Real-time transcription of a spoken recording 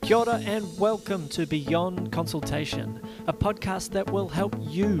Kia ora and welcome to Beyond Consultation, a podcast that will help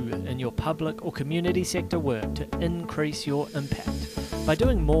you in your public or community sector work to increase your impact by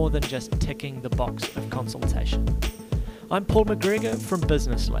doing more than just ticking the box of consultation. I'm Paul McGregor from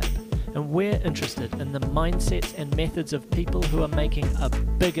Business Lab, and we're interested in the mindsets and methods of people who are making a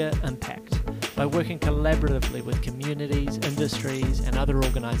bigger impact by working collaboratively with communities, industries, and other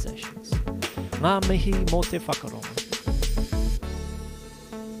organisations. Ngā mihi mō te whakarongo.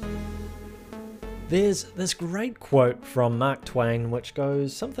 There's this great quote from Mark Twain which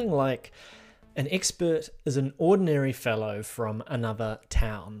goes something like, "An expert is an ordinary fellow from another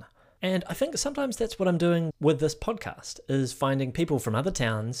town." And I think sometimes that's what I'm doing with this podcast, is finding people from other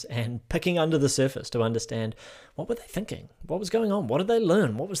towns and picking under the surface to understand what were they thinking, what was going on, what did they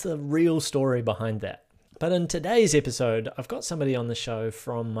learn, what was the real story behind that. But in today's episode, I've got somebody on the show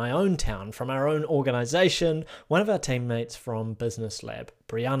from my own town, from our own organisation, one of our teammates from Business Lab,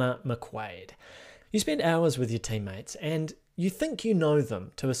 Breanna McQuade. You spend hours with your teammates and you think you know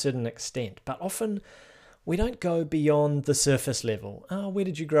them to a certain extent, but often we don't go beyond the surface level. Oh, where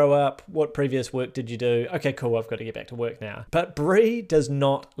did you grow up? What previous work did you do? Okay, cool, I've got to get back to work now. But Bree does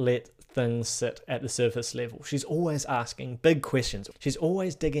not let things sit at the surface level. She's always asking big questions. She's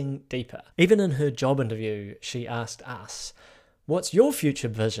always digging deeper. Even in her job interview, she asked us, "What's your future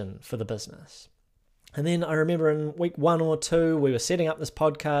vision for the business?" And then I remember in week 1 or 2, we were setting up this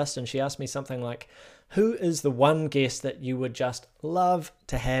podcast and she asked me something like, "Who is the one guest that you would just love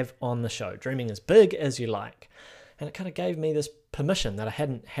to have on the show? Dreaming as big as you like." And it kind of gave me this permission that I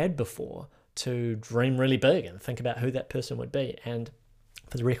hadn't had before to dream really big and think about who that person would be. And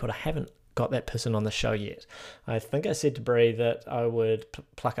for the record, I haven't got that person on the show yet. I think I said to Bree that I would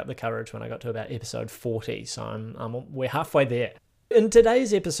pluck up the courage when I got to about episode 40. So we're halfway there. In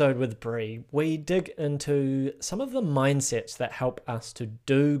today's episode with Bree, we dig into some of the mindsets that help us to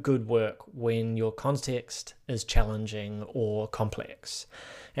do good work when your context is challenging or complex.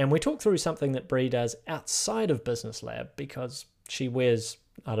 And we talk through something that Bree does outside of Business Lab because she wears,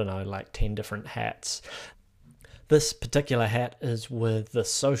 like 10 different hats. This particular hat is with the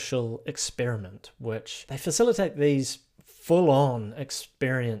social experiment, which they facilitate these full-on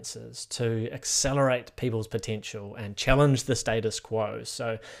experiences to accelerate people's potential and challenge the status quo.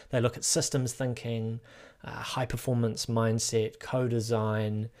 So they look at systems thinking, high-performance mindset,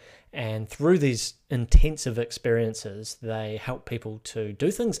 co-design, and through these intensive experiences, they help people to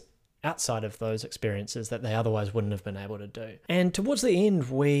do things outside of those experiences that they otherwise wouldn't have been able to do. And towards the end,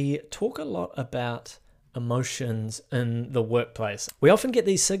 we talk a lot about emotions in the workplace. We often get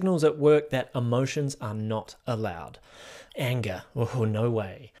these signals at work that emotions are not allowed. Anger, oh no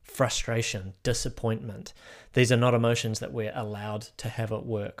way. Frustration, disappointment. These are not emotions that we're allowed to have at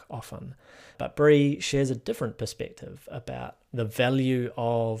work often. But Bree shares a different perspective about the value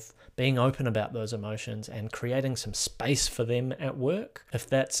of being open about those emotions and creating some space for them at work. If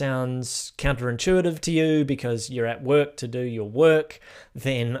that sounds counterintuitive to you because you're at work to do your work,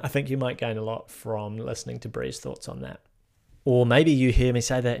 then I think you might gain a lot from listening to Bree's thoughts on that. Or maybe you hear me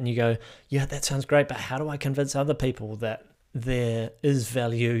say that and you go, "Yeah, that sounds great, but how do I convince other people that there is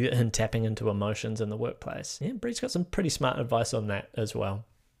value in tapping into emotions in the workplace?" Yeah, Bree's got some pretty smart advice on that as well.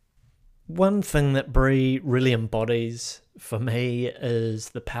 One thing that Bree really embodies for me is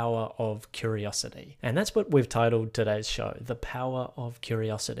the power of curiosity. And that's what we've titled today's show, The Power of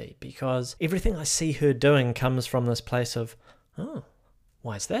Curiosity, because everything I see her doing comes from this place of, "Oh,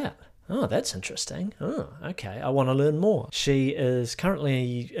 why is that? Oh, that's interesting. Oh, okay, I want to learn more." She is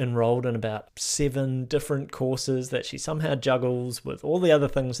currently enrolled in about 7 different courses that she somehow juggles with all the other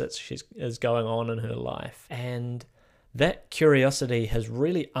things that is going on in her life. And that curiosity has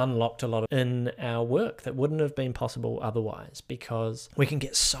really unlocked a lot in our work that wouldn't have been possible otherwise, because we can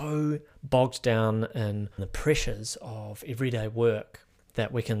get so bogged down in the pressures of everyday work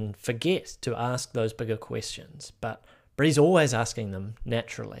that we can forget to ask those bigger questions. But Bree's always asking them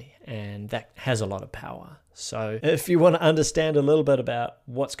naturally, and that has a lot of power. So if you want to understand a little bit about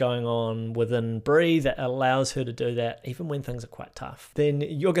what's going on within Bree that allows her to do that, even when things are quite tough, then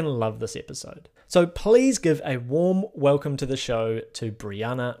you're going to love this episode. So please give a warm welcome to the show to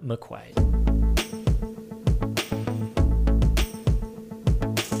Breanna McQuade.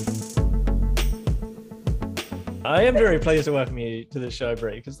 I am very pleased to welcome you to the show,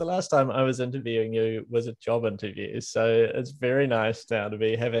 Bree, because the last time I was interviewing you was a job interview. So it's very nice now to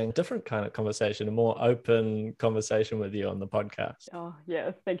be having a different kind of conversation, a more open conversation with you on the podcast. Oh,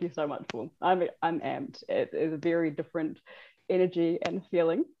 yeah. Thank you so much, Paul. I'm amped. It is a very different energy and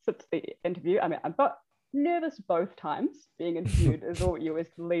feeling since the interview. I mean, I'm nervous both times. Being interviewed is all, you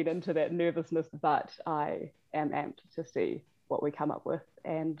always lead into that nervousness, but I am amped to see what we come up with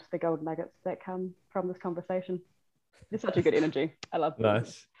and the golden nuggets that come from this conversation. It's such a good energy. I love it.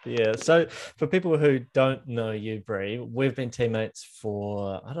 Nice. Yeah. So for people who don't know you, Bree, we've been teammates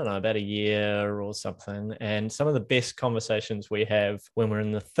for, I don't know, about a year or something. And some of the best conversations we have when we're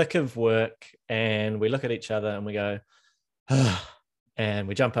in the thick of work and we look at each other and we go, and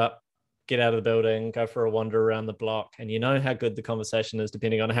we jump up, get out of the building, go for a wander around the block. And you know how good the conversation is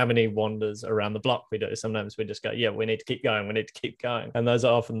depending on how many wanders around the block we do. Sometimes we just go, yeah, we need to keep going. We need to keep going. And those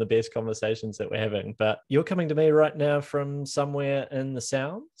are often the best conversations that we're having. But you're coming to me right now from somewhere in the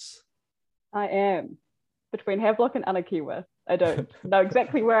Sounds? I am between Havelock and Anakiwa. I don't know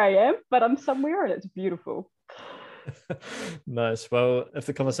exactly where I am, but I'm somewhere and it's beautiful. Nice. Well, if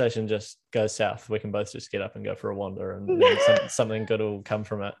the conversation just goes south, we can both just get up and go for a wander and something good will come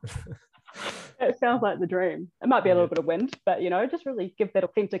from it. It sounds like the dream. It might be a little bit of wind, but just really give that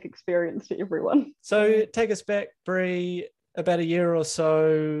authentic experience to everyone. So take us back, Bree, about a year or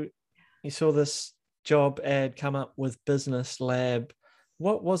so, you saw this job ad come up with Business Lab.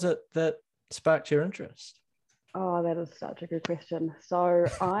 What was it that sparked your interest? Oh, that is such a good question. So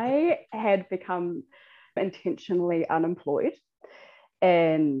I had become intentionally unemployed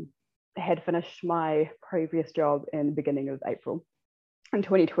and had finished my previous job in the beginning of April in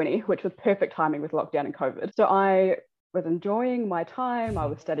 2020, which was perfect timing with lockdown and COVID. So I was enjoying my time. I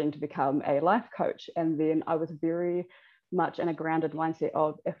was studying to become a life coach. And then I was very much in a grounded mindset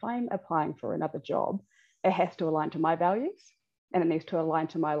of if I'm applying for another job, it has to align to my values and it needs to align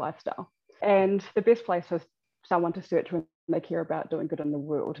to my lifestyle. And the best place for someone to search when they care about doing good in the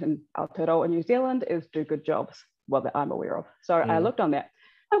world and Aotearoa in New Zealand is do good jobs, well, that I'm aware of. So I looked on that.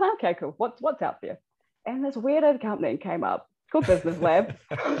 I was like, okay, cool. What's out there? And this weird company came up called Business Lab.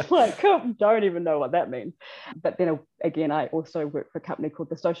 I was like, cool, don't even know what that means. But then again, I also work for a company called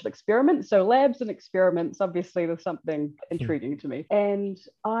The Social Experiment. So labs and experiments, obviously there's something intriguing to me. And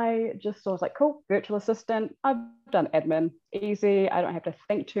I just was like, cool, virtual assistant. I've done admin, easy. I don't have to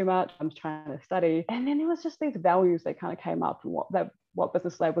think too much. I'm trying to study. And then there was just these values that kind of came up and what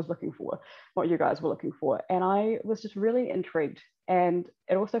Business Lab was looking for, what you guys were looking for. And I was just really intrigued. And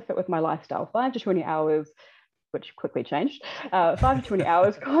it also fit with my lifestyle, 5 to 20 hours, which quickly changed, 5 to 20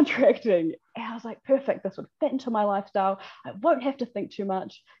 hours contracting. And I was like, perfect, this would fit into my lifestyle. I won't have to think too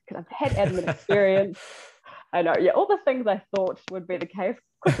much because I've had admin experience. I know, yeah, all the things I thought would be the case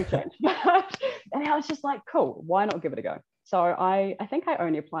quickly changed. And I was just like, cool, why not give it a go? So I think I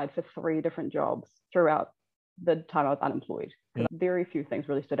only applied for 3 different jobs throughout the time I was unemployed. Very few things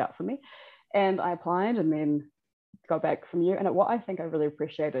really stood out for me. And I applied and then got back from you. And what I think I really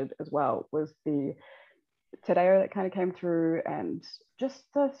appreciated as well was the Tadeo that kind of came through and just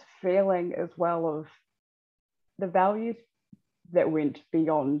this feeling as well of the values that went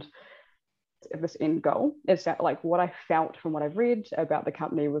beyond this end goal. It's that, like, what I felt from what I've read about the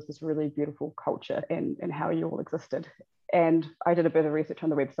company was this really beautiful culture and how you all existed. And I did a bit of research on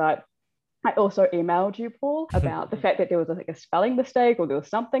the website. I also emailed you, Paul, about the fact that there was a spelling mistake or there was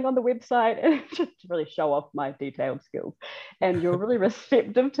something on the website, and just to really show off my detailed skills. And you're really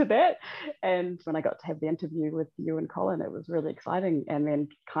receptive to that. And when I got to have the interview with you and Colin, it was really exciting. And then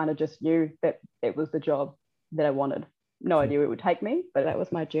kind of just knew that it was the job that I wanted. No idea where it would take me, but that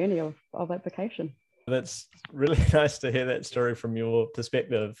was my journey of application. That's really nice to hear that story from your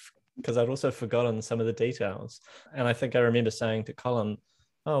perspective, because I'd also forgotten some of the details. And I think I remember saying to Colin,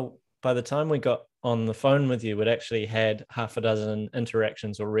 oh, by the time we got on the phone with you, we'd actually had half a dozen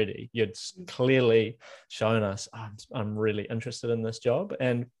interactions already. You'd clearly shown us, oh, I'm really interested in this job.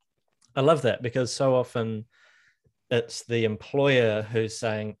 And I love that, because so often it's the employer who's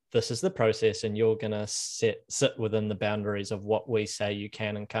saying, this is the process and you're going to sit within the boundaries of what we say you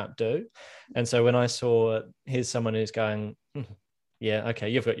can and can't do. And so when I saw, here's someone who's going, yeah, okay,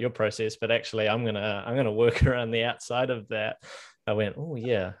 you've got your process, but actually I'm gonna work around the outside of that. I went, oh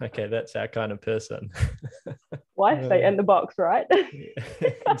yeah, okay, that's our kind of person. Why stay in the box, right?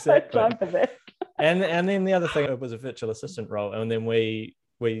 Exactly. Time for that. And then the other thing, it was a virtual assistant role, and then we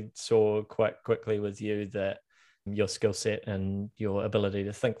saw quite quickly with you that your skill set and your ability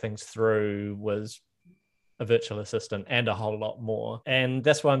to think things through was a virtual assistant and a whole lot more. And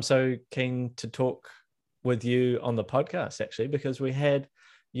that's why I'm so keen to talk with you on the podcast, actually, because we had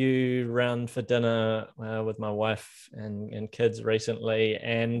you round for dinner with my wife and kids recently,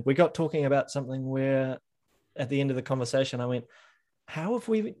 and we got talking about something where at the end of the conversation I went, how have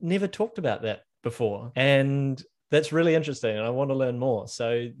we never talked about that before? And That's really interesting, and I want to learn more.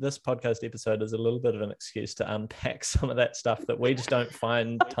 So this podcast episode is a little bit of an excuse to unpack some of that stuff that we just don't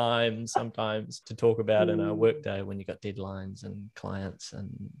find time sometimes to talk about in our workday when you've got deadlines and clients and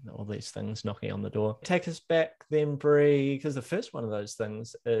all these things knocking on the door. Take us back then, Bree, because the first one of those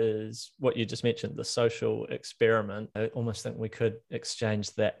things is what you just mentioned, the social experiment. I almost think we could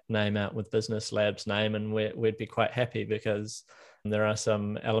exchange that name out with Business Lab's name, and we'd be quite happy, because there are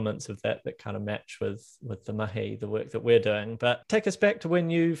some elements of that kind of match with the mahi, the work that we're doing. But take us back to when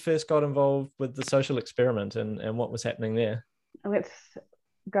you first got involved with the social experiment and what was happening there. Let's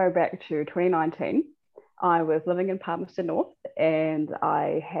go back to 2019. I was living in Palmerston North, and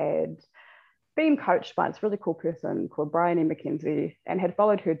I had been coached by this really cool person called Breanna and had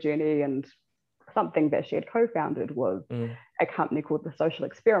followed her journey, and something that she had co-founded was a company called The Social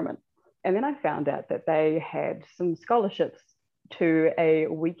Experiment. And then I found out that they had some scholarships to a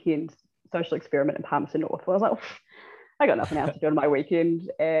weekend social experiment in Palmerston North. I was like, I got nothing else to do on my weekend.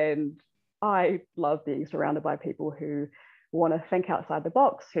 And I love being surrounded by people who want to think outside the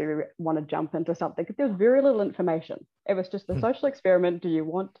box, who want to jump into something. There's very little information. It was just the social experiment. Do you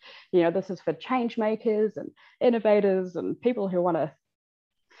want, this is for change makers and innovators and people who want to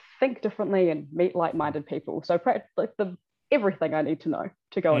think differently and meet like-minded people. So everything I need to know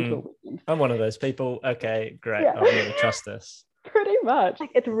to go into a weekend. I'm one of those people. Okay, great. Yeah. I'll really trust this. Pretty much.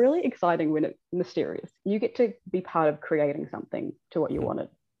 It's really exciting when it's mysterious. You get to be part of creating something to what you want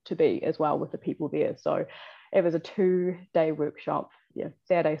it to be as well with the people there. So it was a 2-day workshop,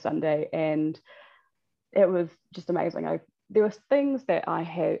 Saturday, Sunday, and it was just amazing. There was things that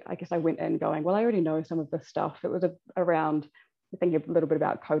I went in going, well, I already know some of this stuff. It was around thinking a little bit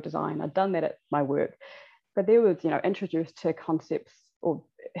about co-design. I'd done that at my work, but there was, introduced to concepts, or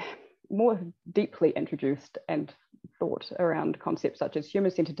more deeply introduced and thought around concepts such as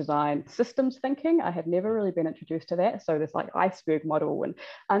human-centered design, systems thinking. I had never really been introduced to that. So this iceberg model and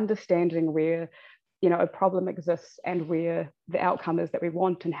understanding where, a problem exists and where the outcome is that we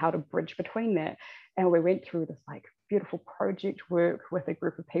want and how to bridge between that. And we went through this beautiful project work with a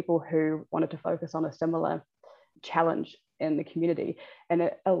group of people who wanted to focus on a similar challenge in the community.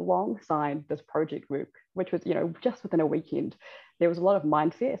 And alongside this project work, which was, just within a weekend, there was a lot of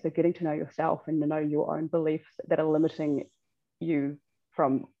mindset. So getting to know yourself and to know your own beliefs that are limiting you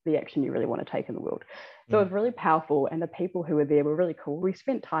from the action you really want to take in the world. So it was really powerful. And the people who were there were really cool. We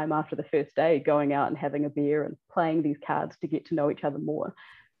spent time after the first day going out and having a beer and playing these cards to get to know each other more.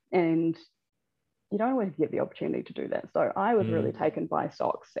 And you don't always get the opportunity to do that. So I was really taken by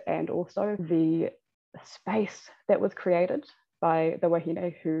SOX, and also the space that was created by the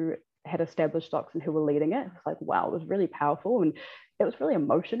wahine who had established SOX and who were leading it. It was wow, it was really powerful, and it was really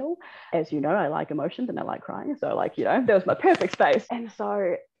emotional. As you know, I like emotions and I like crying. So that was my perfect space. And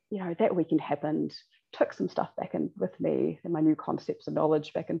so, that weekend happened, took some stuff back in with me and my new concepts and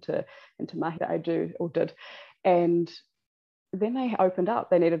knowledge back into my that I do or did. And then they opened up,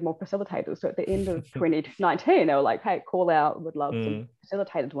 they needed more facilitators. So at the end of 2019, they were like, hey, call out, would love some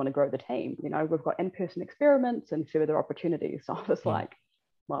facilitators to want to grow the team. We've got in-person experiments and further opportunities. So I was like,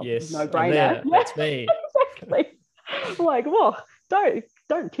 well, yes, no brainer. That's me. Exactly. Well,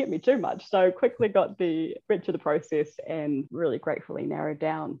 don't tempt me too much. So quickly went through the process and really gratefully narrowed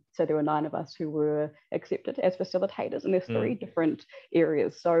down. So there were 9 of us who were accepted as facilitators, and there's 3 different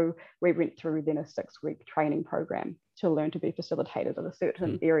areas. So we went through then a 6-week training program to learn to be facilitators of a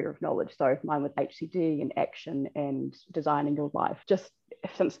certain area of knowledge. So mine was HCD and action and designing your life. Just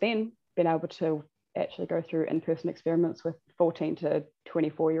since then, been able to actually go through in-person experiments with 14 to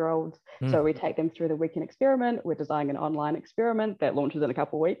 24-year-olds. So we take them through the weekend experiment. We're designing an online experiment that launches in a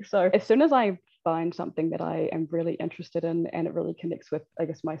couple of weeks. So as soon as I find something that I am really interested in and it really connects with,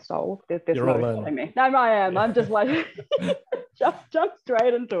 my soul, there's no stopping me. No, I am. I'm just jump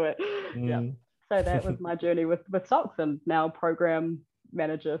straight into it. Yeah. So that was my journey with SOX, and now program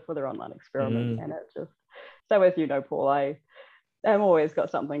manager for their online experiment. And it just, so as you know, Paul, I am always got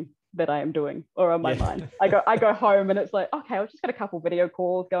something that I am doing or on my mind. I go home and it's okay, I've just got a couple video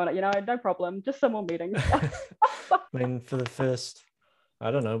calls going, no problem, just some more meetings. I mean, for the first,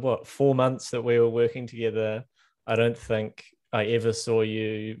 4 months that we were working together, I don't think I ever saw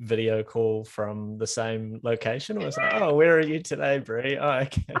you video call from the same location. I was like, oh, where are you today, Bree? Oh,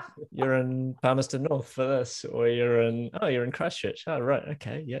 okay. You're in Palmerston North for this, or you're in Christchurch. Oh, right.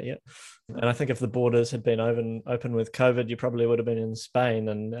 Okay. Yeah. And I think if the borders had been open with COVID, you probably would have been in Spain,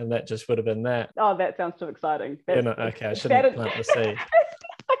 and that just would have been that. Oh, that sounds too exciting. Okay. I shouldn't plant the seed.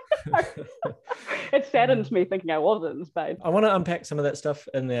 It saddens me thinking I wasn't in Spain. I want to unpack some of that stuff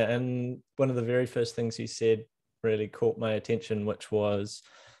in there. And one of the very first things you said really caught my attention, which was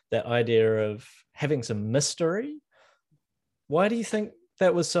that idea of having some mystery. Why do you think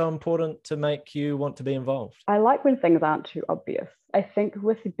that was so important to make you want to be involved? I like when things aren't too obvious. I think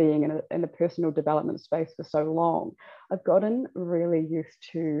with being in the personal development space for so long, I've gotten really used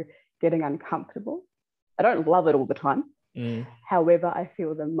to getting uncomfortable. I don't love it all the time. However, I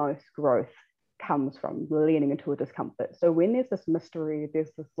feel the most growth comes from leaning into a discomfort. So when there's this mystery,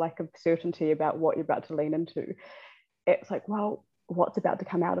 there's this lack of certainty about what you're about to lean into, it's like, well, what's about to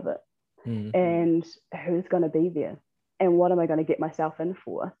come out of it? And who's going to be there? And what am I going to get myself in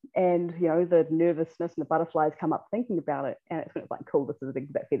for? And, you know, the nervousness and the butterflies come up thinking about it. And it's like, cool, this is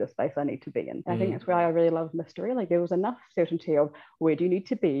exactly the space I need to be in. And I think that's why I really love mystery. Like there was enough certainty of where do you need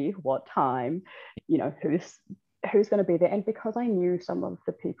to be, what time, you know, who's going to be there. And because I knew some of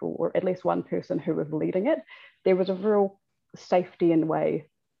the people, or at least one person who was leading it, there was a real safety in way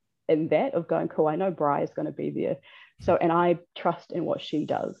in that of going, cool, I know Bri is going to be there. So, and I trust in what she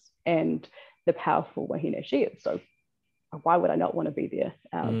does and the powerful Wahine she is. So why would I not want to be there?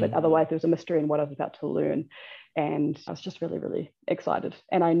 But otherwise there was a mystery in what I was about to learn. And I was just really, really excited.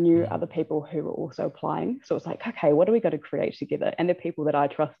 And I knew other people who were also applying. So it's like, okay, what are we going to create together? And the people that I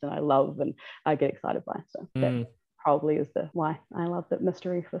trust and I love and I get excited by. So that probably is why I love that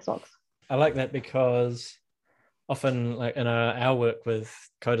mystery for socks. I like that because often like in our work with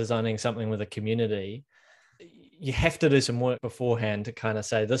co-designing something with a community, you have to do some work beforehand to kind of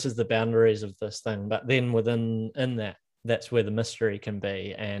say, this is the boundaries of this thing. But then within that, that's where the mystery can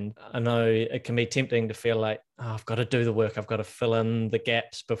be. And I know it can be tempting to feel like, oh, I've got to do the work. I've got to fill in the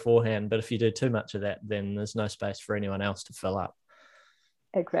gaps beforehand. But if you do too much of that, then there's no space for anyone else to fill up.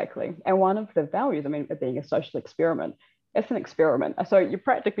 Exactly. And one of the values, I mean, of being a social experiment, it's an experiment. So you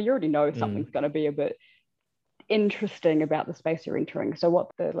already know something's going to be a bit interesting about the space you're entering. So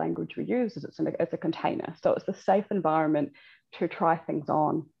what the language we use is it's a container. So it's a safe environment to try things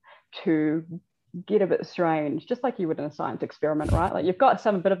on, to get a bit strange, just like you would in a science experiment, right? Like you've got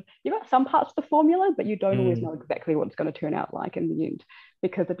some parts of the formula, but you don't always know exactly what it's going to turn out like in the end,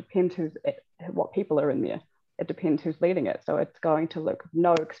 because it depends what people are in there. It depends who's leading it. So it's going to look,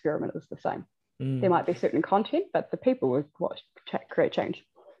 no experiment is the same. There might be certain content, but the people will create change.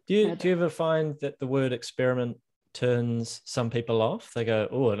 Do you ever find that the word experiment turns some people off? They go,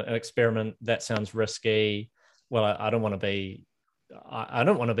 oh, an experiment, that sounds risky. Well, I don't want to be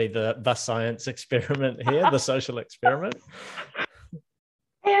the science experiment here, the social experiment.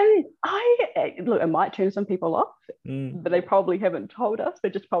 And it might turn some people off, but they probably haven't told us. They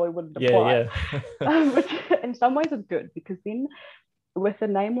just probably wouldn't apply. Which in some ways is good, because then with a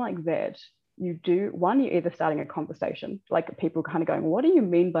name like that, you're either starting a conversation, like people kind of going, what do you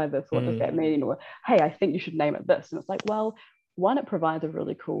mean by this? What does that mean? Or, hey, I think you should name it this. And it's like, well, one, it provides a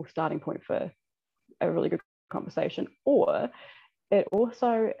really cool starting point for a really good conversation, or it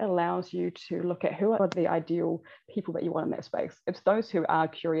also allows you to look at who are the ideal people that you want in that space. It's those who are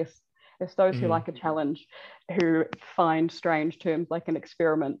curious. It's those who like a challenge, who find strange terms like an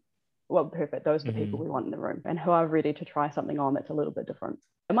experiment. Well, perfect. Those are the people we want in the room, and who are ready to try something on that's a little bit different.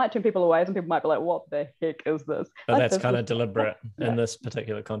 It might turn people away. Some people might be like, what the heck is this? But that's kind of deliberate in this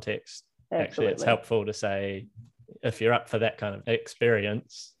particular context. Absolutely. Actually, it's helpful to say, if you're up for that kind of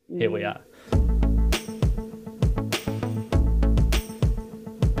experience, here we are.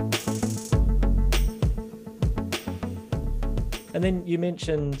 And then you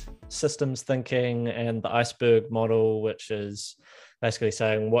mentioned systems thinking and the iceberg model, which is basically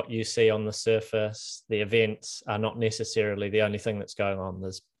saying what you see on the surface, the events are not necessarily the only thing that's going on.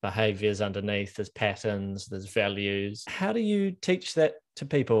 There's behaviors underneath, there's patterns, there's values. How do you teach that to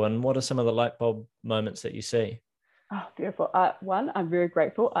people, and what are some of the light bulb moments that you see? Oh, beautiful. One, I'm very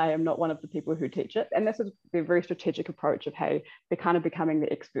grateful. I am not one of the people who teach it. And this is the very strategic approach of, hey, they're kind of becoming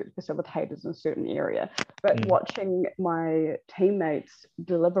the expert facilitators in a certain area. But watching my teammates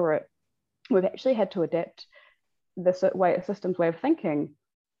deliver it, we've actually had to adapt this systems way of thinking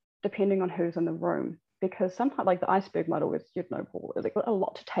depending on who's in the room. Because sometimes, like the iceberg model is, Paul, is like a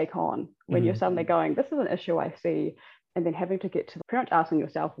lot to take on when you're suddenly going, this is an issue I see. And then having to get to pretty much asking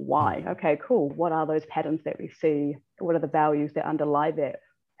yourself why. Okay, cool. What are those patterns that we see? What are the values that underlie that?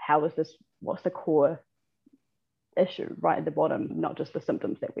 How is this? What's the core issue right at the bottom? Not just the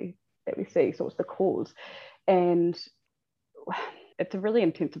symptoms that we see. So it's the cause. And it's a really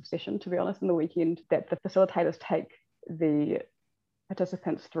intensive session, to be honest, in the weekend, that the facilitators take the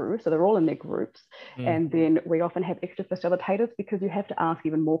participants through. So they're all in their groups. And then we often have extra facilitators, because you have to ask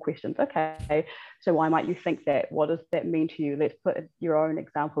even more questions. Okay, so why might you think that? What does that mean to you? Let's put your own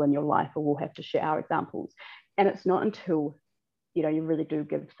example in your life, or we'll have to share our examples. And it's not until you really do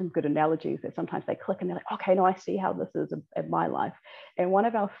give some good analogies that sometimes they click and they're like, okay, no, I see how this is in my life. And one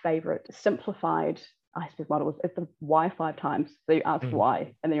of our favorite simplified iceberg models is the why 5 times. So you ask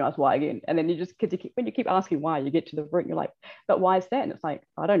why, and then you ask why again. And then you just, because when you keep asking why, you get to the root and you're like, but why is that? And it's like,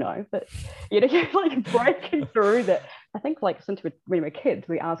 I don't know. But, you're like breaking through that. I think like since when we were kids,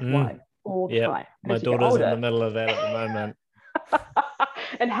 we ask why all the time. My daughter's in the middle of that at the moment.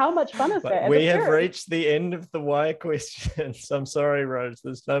 And how much fun is that? We have reached the end of the why questions. I'm sorry, Rose,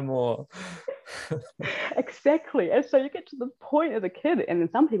 there's no more. Exactly. And so you get to the point as a kid, and then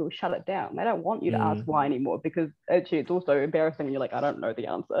some people shut it down. They don't want you to ask why anymore, because actually it's also embarrassing and you're like, I don't know the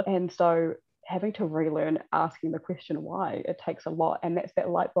answer. And so having to relearn asking the question why, it takes a lot. And that's that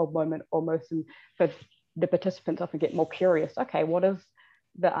light bulb moment almost. And for the participants often get more curious. Okay, what is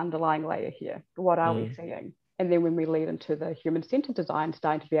the underlying layer here? What are we seeing? And then when we lead into the human-centered design,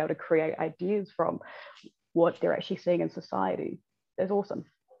 starting to be able to create ideas from what they're actually seeing in society is awesome.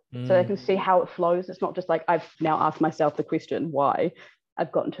 So they can see how it flows. It's not just like, I've now asked myself the question, why?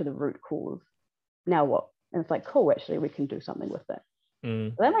 I've gotten to the root cause. Now what? And it's like, cool, actually, we can do something with that.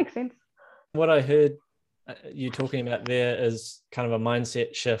 Does that make sense? What I heard you talking about there is kind of a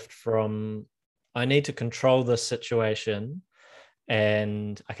mindset shift from, I need to control this situation,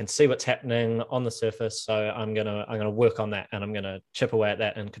 and I can see what's happening on the surface, so I'm gonna work on that, and I'm gonna chip away at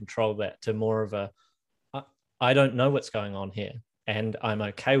that and control that, to more of a, I don't know what's going on here, and I'm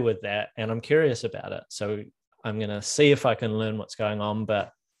okay with that, and I'm curious about it, so I'm gonna see if I can learn what's going on,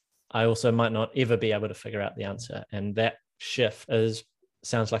 but I also might not ever be able to figure out the answer. And that shift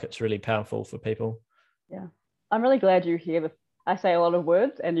sounds like it's really powerful for people. Yeah, I'm really glad you hear this. I say a lot of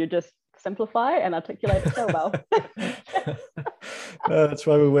words and you just simplify and articulate it so well. That's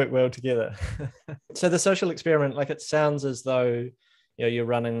why we work well together. So the social experiment, like, it sounds as though you're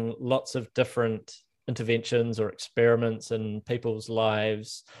running lots of different interventions or experiments in people's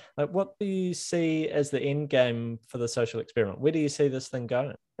lives. Like, what do you see as the end game for the social experiment? Where do you see this thing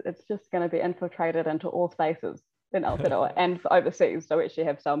going? It's just going to be infiltrated into all spaces in Aotearoa and overseas. So we actually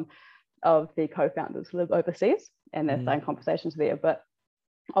have some of the co-founders live overseas, and they're starting conversations there. But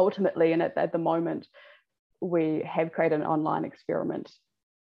ultimately, and at the moment, we have created an online experiment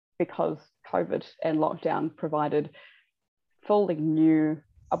because COVID and lockdown provided fully new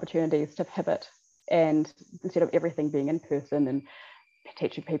opportunities to pivot. And instead of everything being in person and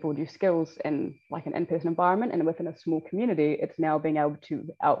teaching people new skills in like an in-person environment and within a small community, it's now being able to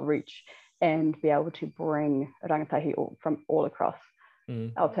outreach and be able to bring rangatahi from all across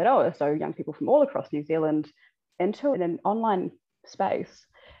Aotearoa, so young people from all across New Zealand, into an online space,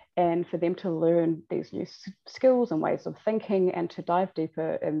 and for them to learn these new skills and ways of thinking, and to dive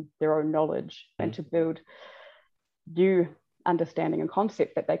deeper in their own knowledge and to build new understanding and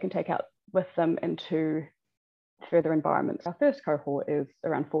concepts that they can take out with them into further environments. Our first cohort is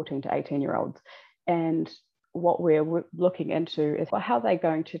around 14 to 18-year-olds, and what we're looking into is how they're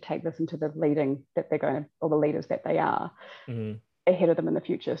going to take this into the leading that they're going to, or the leaders that they are ahead of them in the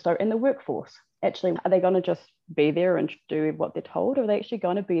future. So in the workforce, actually, are they going to just be there and do what they're told, or are they actually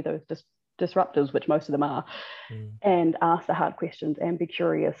going to be those disruptors, which most of them are, and ask the hard questions and be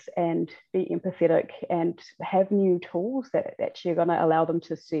curious and be empathetic and have new tools that actually are going to allow them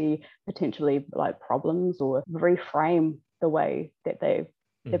to see potentially like problems or reframe the way that the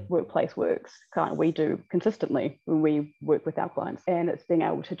workplace works, kind of we do consistently when we work with our clients. And it's being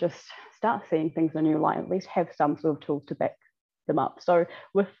able to just start seeing things in a new light, at least have some sort of tools to back them up. So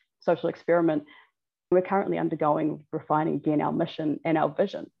with social experiment, we're currently undergoing refining again our mission and our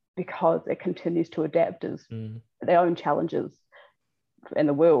vision, because it continues to adapt as their own challenges in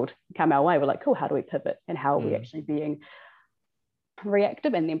the world come our way. We're like, cool, how do we pivot, and how are we actually being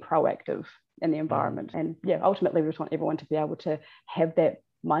reactive and then proactive in the environment? And yeah, ultimately we just want everyone to be able to have that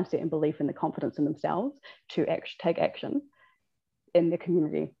mindset and belief and the confidence in themselves to take action in their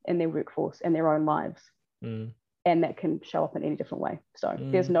community, in their workforce, in their own lives. And that can show up in any different way. So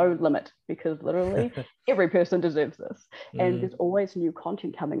there's no limit, because literally every person deserves this. And there's always new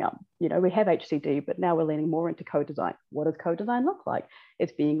content coming up. We have HCD, but now we're leaning more into co-design. What does co-design look like?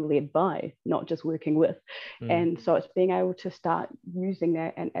 It's being led by, not just working with. And so it's being able to start using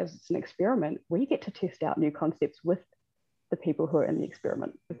that. And as it's an experiment, we get to test out new concepts with the people who are in the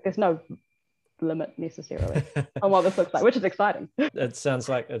experiment. There's no limit necessarily on what this looks like, which is exciting. It sounds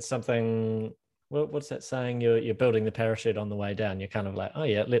like it's something... What's that saying? You're building the parachute on the way down. You're kind of like, oh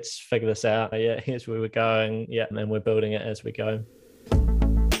yeah, let's figure this out. Yeah, here's where we're going. Yeah, and we're building it as we go.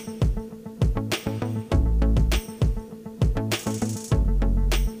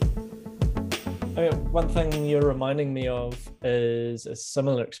 One thing you're reminding me of is a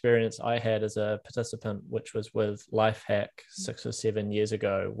similar experience I had as a participant, which was with Lifehack 6 or 7 years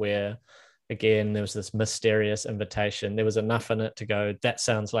ago, where again, there was this mysterious invitation. There was enough in it to go, that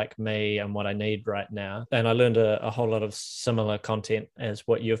sounds like me and what I need right now. And I learned a whole lot of similar content as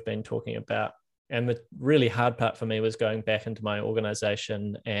what you've been talking about. And the really hard part for me was going back into my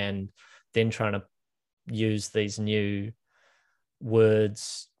organization and then trying to use these new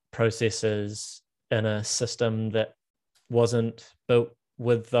words, processes in a system that wasn't built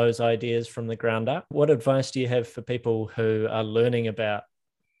with those ideas from the ground up. What advice do you have for people who are learning about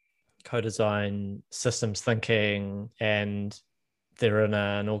co-design, systems thinking, and they're in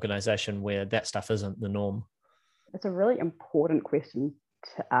an organization where that stuff isn't the norm? It's a really important question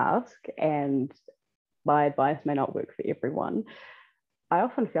to ask, and my advice may not work for everyone. I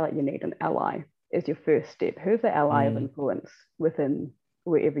often feel like you need an ally as your first step. Who's the ally of influence within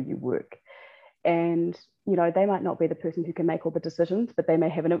wherever you work? And, you know, they might not be the person who can make all the decisions, but they may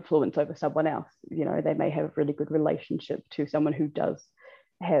have an influence over someone else. You know, they may have a really good relationship to someone who does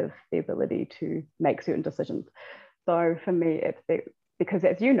have the ability to make certain decisions. So for me, it's because,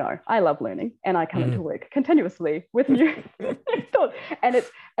 as you know, I love learning and I come into work continuously with new thoughts. And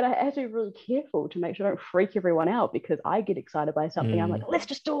I have to be really careful to make sure I don't freak everyone out, because I get excited by something. I'm like, let's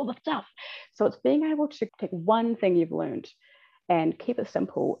just do all the stuff. So it's being able to take one thing you've learned and keep it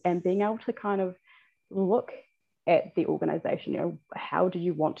simple, and being able to kind of look at the organization. You know, how do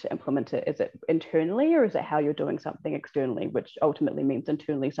you want to implement it? Is it internally, or is it how you're doing something externally, which ultimately means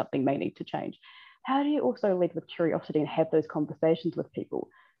internally something may need to change? How do you also lead with curiosity and have those conversations with people?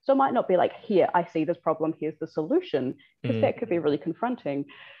 So it might not be like, here, I see this problem, here's the solution, because that could be really confronting.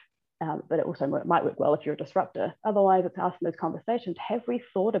 But it also might work well if you're a disruptor. Otherwise, it's asking those conversations. Have we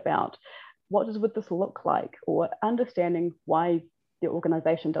thought about would this look like? Or understanding why the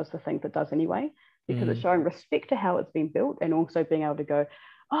organization does the things it does anyway, because it's showing respect to how it's been built, and also being able to go,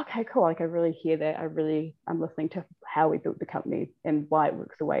 okay, cool, like I really hear that. I'm listening to how we built the company and why it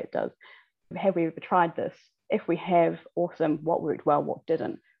works the way it does. Have we ever tried this? If we have, awesome. What worked well, what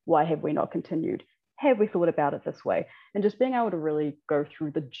didn't? Why have we not continued? Have we thought about it this way? And just being able to really go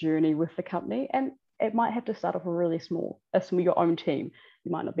through the journey with the company. And it might have to start off really small, your own team.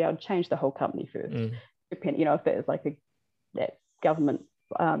 You might not be able to change the whole company first. Depending, you know, if there's like that government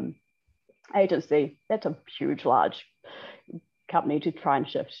agency, that's a huge, large company to try and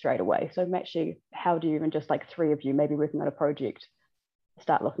shift straight away. So actually, how do you, even just like three of you maybe working on a project,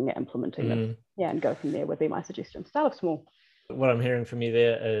 start looking at implementing this? Yeah, and go from there would be my suggestion. Start off small. What I'm hearing from you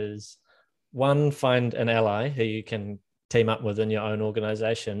there is, one, find an ally who you can team up with in your own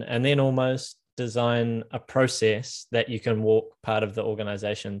organization, and then almost design a process that you can walk part of the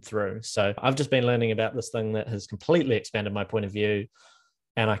organization through. So I've just been learning about this thing that has completely expanded my point of view,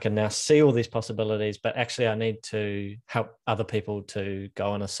 and I can now see all these possibilities, but actually I need to help other people to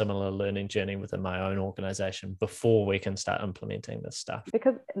go on a similar learning journey within my own organization before we can start implementing this stuff.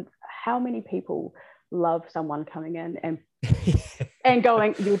 Because how many people love someone coming in and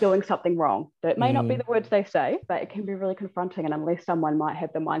going, you're doing something wrong? That may not be the words they say, but it can be really confronting. And unless someone might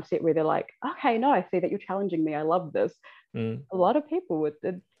have the mindset where they're like, okay, no, I see that you're challenging me, I love this. A lot of people,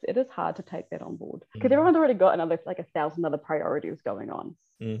 it is hard to take that on board, because everyone's already got another, like 1,000 other priorities going on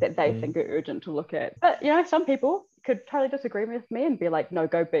that they think are urgent to look at. But, you know, some people could totally disagree with me and be like, no,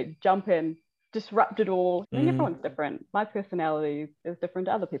 go big, jump in, disrupt it all. I mean, everyone's different. My personality is different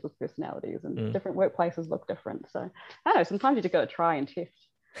to other people's personalities, and different workplaces look different. So I don't know, sometimes you just got to try and test.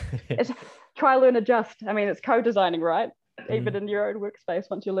 It's try, learn, adjust. I mean, it's co-designing, right? Even in your own workspace,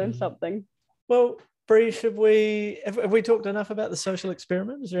 once you learn something. Well, Bree, have we talked enough about the social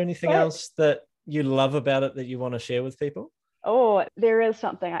experiment? Is there anything else that you love about it that you want to share with people? Oh, there is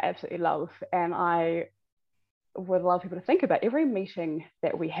something I absolutely love, and I would love people to think about. Every meeting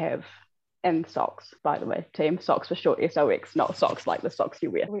that we have in socks, by the way, team, socks for short, SOX, not socks like the socks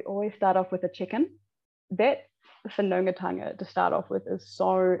you wear. We always start off with a check-in. That whanaungatanga to start off with is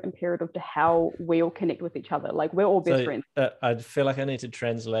so imperative to how we all connect with each other. Like, we're all best friends. I feel like I need to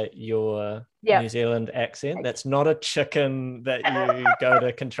translate your New Zealand accent. That's not a chicken that you go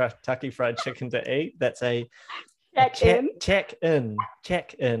to Kentucky Fried Chicken to eat. That's a check in.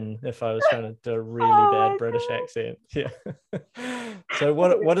 If I was trying to do a really bad British accent. Yeah. So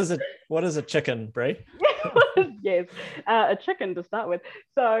what is a chicken, Bree? Yes, a chicken to start with.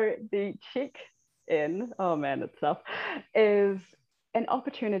 So the check in, oh man, it's tough, is an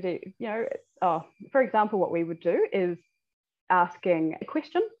opportunity. You know, for example, what we would do is asking a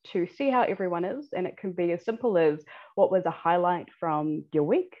question to see how everyone is, and it can be as simple as, what was a highlight from your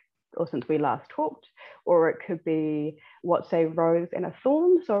week? or since we last talked, or it could be what's a rose and a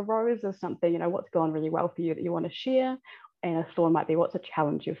thorn. So a rose is something, what's gone really well for you that you want to share, and a thorn might be what's a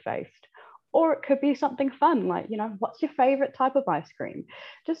challenge you've faced. Or it could be something fun, like, what's your favorite type of ice cream?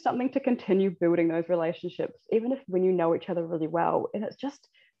 Just something to continue building those relationships, even if when you know each other really well, and it just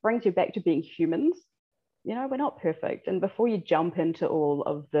brings you back to being humans. We're not perfect. And before you jump into all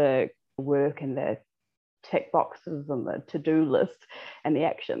of the work and the tick boxes and the to-do list and the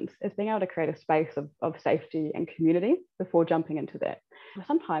actions, is being able to create a space of safety and community before jumping into that.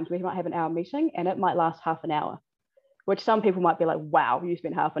 Sometimes we might have an hour meeting and it might last half an hour, which some people might be like, wow, you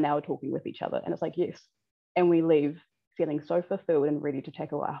spent half an hour talking with each other. And it's like, yes. And we leave feeling so fulfilled and ready to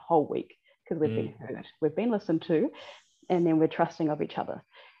tackle our whole week because we've been heard, we've been listened to, and then we're trusting of each other.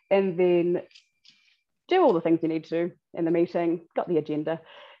 And then do all the things you need to in the meeting, got the agenda,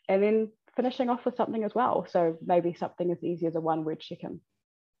 and then finishing off with something as well. So maybe something as easy as a one-word chicken.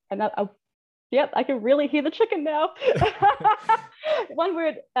 And I can really hear the chicken now. One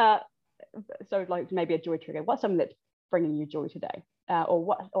word, so like maybe a joy trigger. What's something that's bringing you joy today?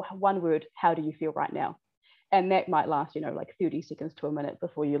 Or one word, how do you feel right now? And that might last, like 30 seconds to a minute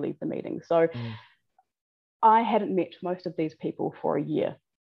before you leave the meeting. So I hadn't met most of these people for a year,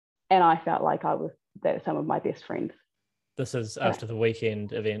 and I felt like they're some of my best friends. This is after the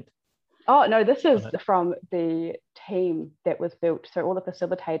weekend event. Oh, no, this is from the team that was built. So all the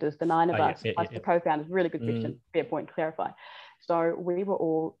facilitators, the 9 of us, plus the co-founders, really good question, fair point to clarify. So we were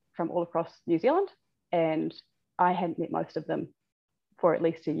all from all across New Zealand, and I hadn't met most of them for at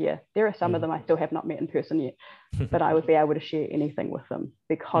least a year. There are some of them I still have not met in person yet, but I would be able to share anything with them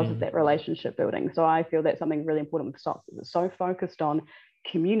because of that relationship building. So I feel that's something really important with SOCs. It's so focused on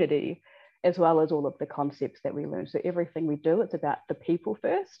community as well as all of the concepts that we learn. So everything we do, it's about the people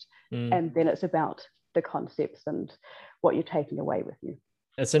first, and then it's about the concepts and what you're taking away with you.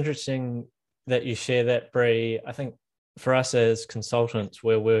 It's interesting that you share that, Bree. I think for us as consultants,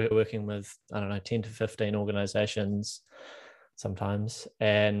 where we're working with, 10 to 15 organizations sometimes,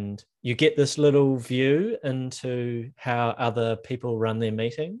 and you get this little view into how other people run their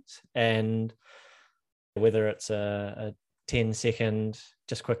meetings, and whether it's a 10-second,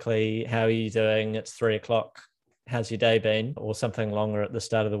 just quickly, how are you doing? It's 3:00. How's your day been? Or something longer at the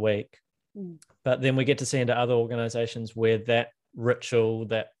start of the week. But then we get to see into other organizations where that ritual,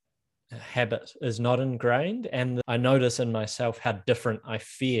 that habit is not ingrained. And I notice in myself how different I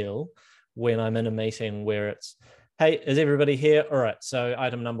feel when I'm in a meeting where it's, hey, is everybody here? All right, so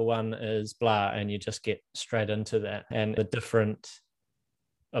item number 1 is blah, and you just get straight into that, and the different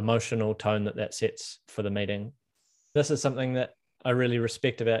emotional tone that sets for the meeting. This is something that I really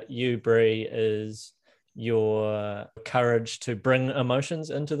respect about you, Bree, is your courage to bring emotions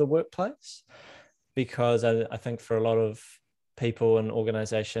into the workplace, because I think for a lot of people and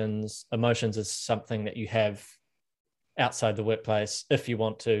organizations, emotions is something that you have outside the workplace if you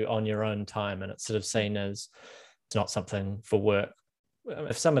want to on your own time, and it's sort of seen as it's not something for work.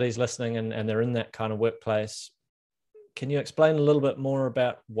 If somebody's listening and they're in that kind of workplace, can you explain a little bit more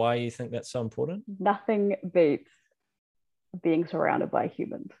about why you think that's so important? Nothing beats being surrounded by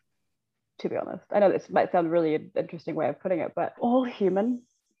humans, to be honest. I know this might sound really an interesting way of putting it, but all human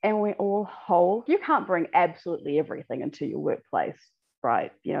and we're all whole. You can't bring absolutely everything into your workplace,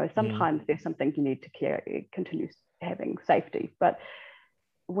 right? Sometimes there's something you need to continue having safety, but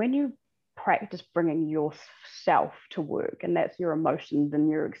when you practice bringing yourself to work, and that's your emotions and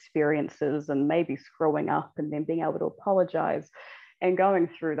your experiences and maybe screwing up and then being able to apologize and going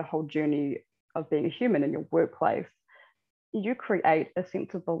through the whole journey of being a human in your workplace, you create a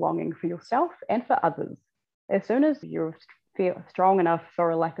sense of belonging for yourself and for others. As soon as you feel strong enough, for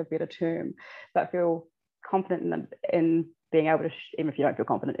a lack of a better term, but feel confident in being able to, even if you don't feel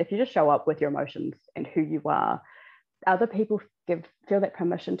confident, if you just show up with your emotions and who you are, other people feel that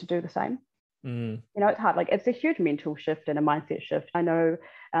permission to do the same. It's hard. Like, it's a huge mental shift and a mindset shift. I know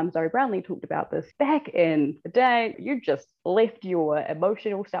Zoe Brownlee talked about this back in the day. You just left your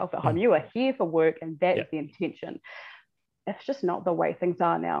emotional self at home. You are here for work, and that is the intention. It's just not the way things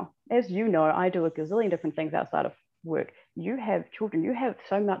are now. As you know, I do a gazillion different things outside of work. You have children. You have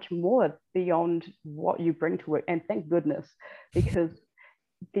so much more beyond what you bring to work. And thank goodness, because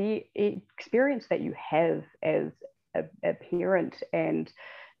the experience that you have as a parent and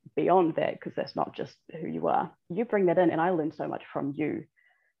beyond that, because that's not just who you are, you bring that in. And I learned so much from you,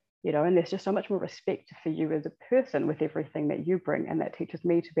 and there's just so much more respect for you as a person with everything that you bring. And that teaches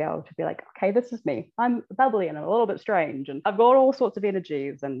me to be able to be like, okay, this is me. I'm bubbly and I'm a little bit strange, and I've got all sorts of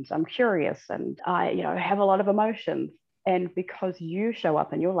energies, and I'm curious, and I, have a lot of emotions. And because you show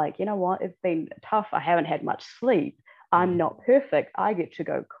up and you're like, you know what, it's been tough, I haven't had much sleep, I'm not perfect. I get to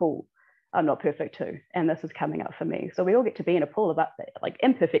go, cool, I'm not perfect too. And this is coming up for me. So we all get to be in a pool of like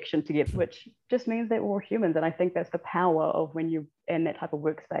imperfection together, which just means that we're humans. And I think that's the power of when you're in that type of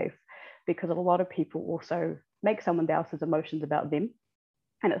workspace, because a lot of people also make someone else's emotions about them.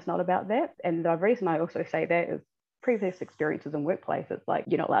 And it's not about that. And the reason I also say that is previous experiences in workplaces, like,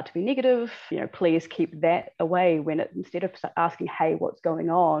 you're not allowed to be negative, please keep that away. Instead of asking, hey, what's going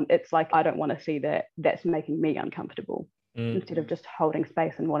on, it's like, I don't want to see that. That's making me uncomfortable. Instead of just holding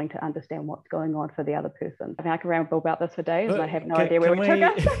space and wanting to understand what's going on for the other person. I mean, I can ramble about this for days, and I have no idea where we took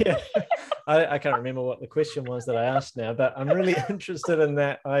it. Yeah. I can't remember what the question was that I asked now, but I'm really interested in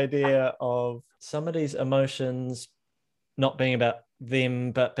that idea of somebody's emotions not being about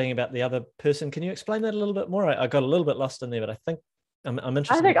them, but being about the other person. Can you explain that a little bit more? I got a little bit lost in there, but I think I'm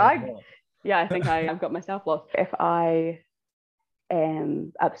interested. I think I've got myself lost. If I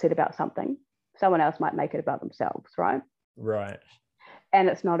am upset about something, someone else might make it about themselves, right? Right. And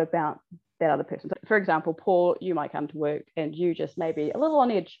it's not about that other person. For example, Paul, you might come to work and you just maybe a little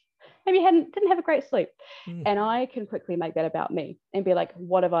on edge. Maybe you didn't have a great sleep. And I can quickly make that about me and be like,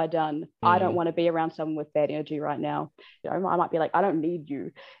 what have I done? I don't want to be around someone with bad energy right now. I might be like, I don't need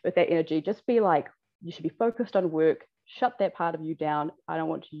you with that energy. Just be like, you should be focused on work. Shut that part of you down. I don't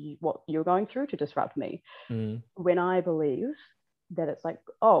want what you're going through to disrupt me. When I believe that it's like,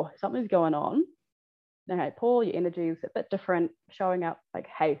 oh, something's going on. Okay, Paul, your energy is a bit different, showing up like,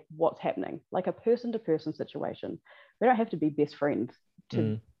 hey, what's happening? Like a person-to-person situation. We don't have to be best friends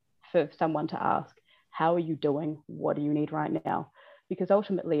for someone to ask, how are you doing? What do you need right now? Because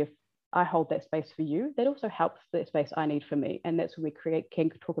ultimately, if I hold that space for you, that also helps that space I need for me. And that's when we can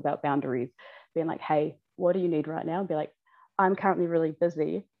talk about boundaries, being like, hey, what do you need right now? And be like, I'm currently really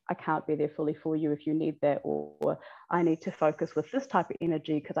busy. I can't be there fully for you if you need that. Or I need to focus with this type of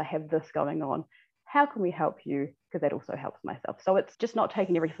energy because I have this going on. How can we help you? Because that also helps myself. So it's just not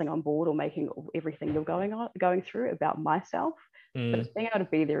taking everything on board or making everything you're going through about myself, but it's being able to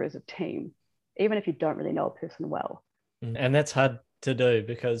be there as a team, even if you don't really know a person well. And that's hard to do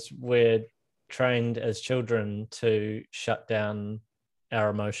because we're trained as children to shut down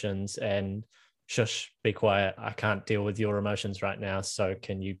our emotions and shush, be quiet. I can't deal with your emotions right now. So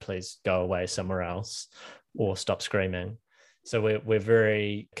can you please go away somewhere else or stop screaming? So we're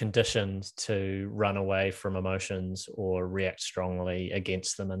very conditioned to run away from emotions or react strongly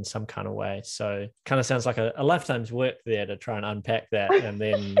against them in some kind of way. So kind of sounds like a lifetime's work there to try and unpack that and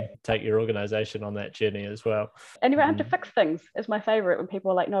then take your organization on that journey as well. And you don't have to fix things. It's my favorite when people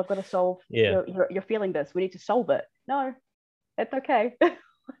are like, no, I've got to solve, you're feeling this. We need to solve it. No, it's okay.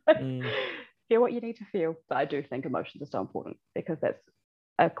 Feel what you need to feel. But I do think emotions are so important because that's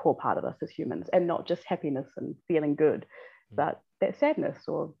a core part of us as humans, and not just happiness and feeling good, but that sadness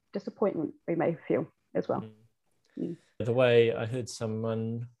or disappointment we may feel as well. The way I heard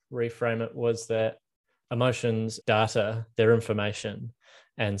someone reframe it was that emotions, data, they're information.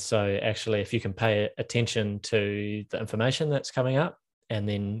 And so actually, if you can pay attention to the information that's coming up, and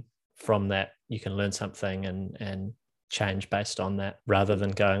then from that, you can learn something and change based on that, rather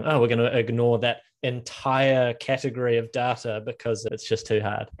than going, oh, we're going to ignore that entire category of data because it's just too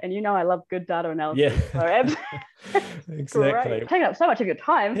hard. And I love good data analysis. Yeah. So exactly. Great. Taking up so much of your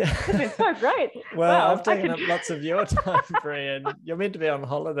time. Yeah. It's been so great. Well, wow, I've taken up lots of your time, Breanna. You're meant to be on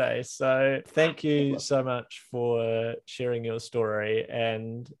holiday. So thank you so much for sharing your story.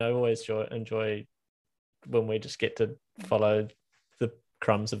 And I always enjoy when we just get to follow the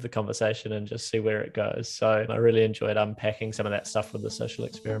crumbs of the conversation and just see where it goes. So I really enjoyed unpacking some of that stuff with the social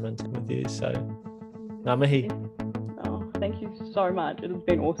experiment with you. So ngā mihi. Oh, thank you so much. It has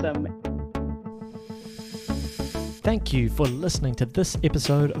been awesome. Thank you for listening to this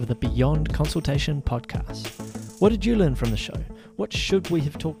episode of the Beyond Consultation podcast. What did you learn from the show? What should we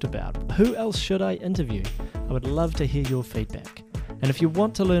have talked about? Who else should I interview? I would love to hear your feedback. And if you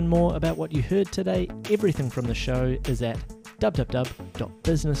want to learn more about what you heard today, everything from the show is at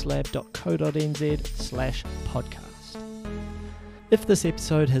www.businesslab.co.nz/podcast. If this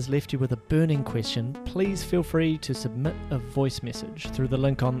episode has left you with a burning question, please feel free to submit a voice message through the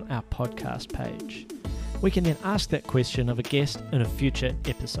link on our podcast page. We can then ask that question of a guest in a future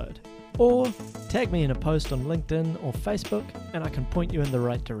episode. Or tag me in a post on LinkedIn or Facebook and I can point you in the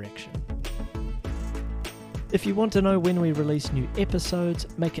right direction. If you want to know when we release new episodes,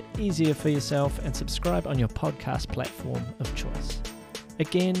 make it easier for yourself and subscribe on your podcast platform of choice.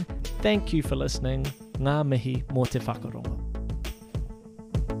 Again, thank you for listening. Ngā mihi mō te whakarongo.